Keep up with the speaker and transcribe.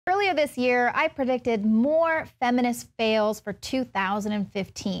Earlier this year, I predicted more feminist fails for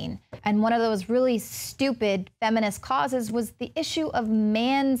 2015. And one of those really stupid feminist causes was the issue of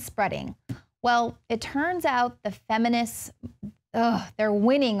manspreading. Well, it turns out the feminists, they're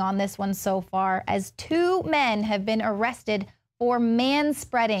winning on this one so far, as 2 men have been arrested for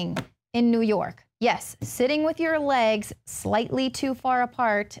manspreading in New York. Yes, sitting with your legs slightly too far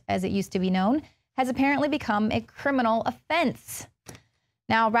apart, as it used to be known, has apparently become a criminal offense.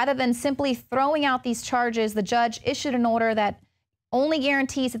 Now, rather than simply throwing out these charges, the judge issued an order that only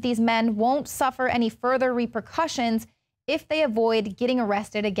guarantees that these men won't suffer any further repercussions if they avoid getting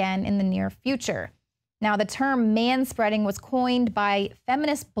arrested again in the near future. Now, the term manspreading was coined by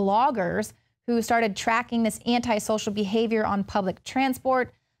feminist bloggers who started tracking this antisocial behavior on public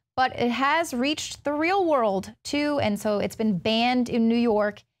transport, but it has reached the real world too, and so it's been banned in New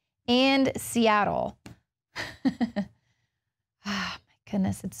York and Seattle.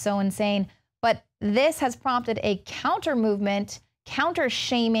 Goodness, it's so insane. But this has prompted a counter movement, counter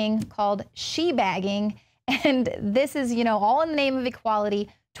shaming called shebagging. And this is, all in the name of equality.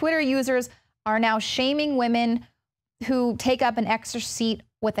 Twitter users are now shaming women who take up an extra seat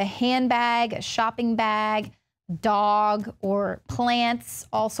with a handbag, a shopping bag, dog, or plants,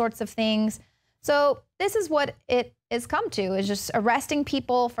 all sorts of things. So this is what it has come to, is just arresting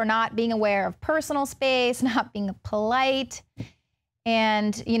people for not being aware of personal space, not being polite.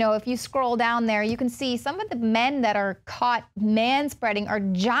 And, if you scroll down there, you can see some of the men that are caught manspreading are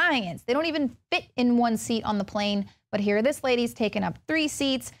giants. They don't even fit in one seat on the plane. But here, this lady's taken up 3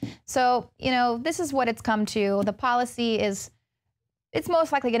 seats. So, this is what it's come to. The policy is, it's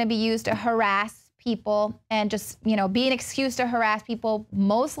most likely going to be used to harass people and just, be an excuse to harass people,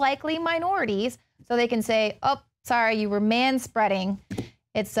 most likely minorities, so they can say, oh, sorry, you were manspreading.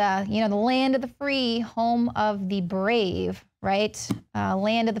 It's, the land of the free, home of the brave, right?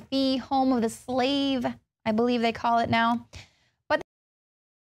 Land of the fee, home of the slave, I believe they call it now.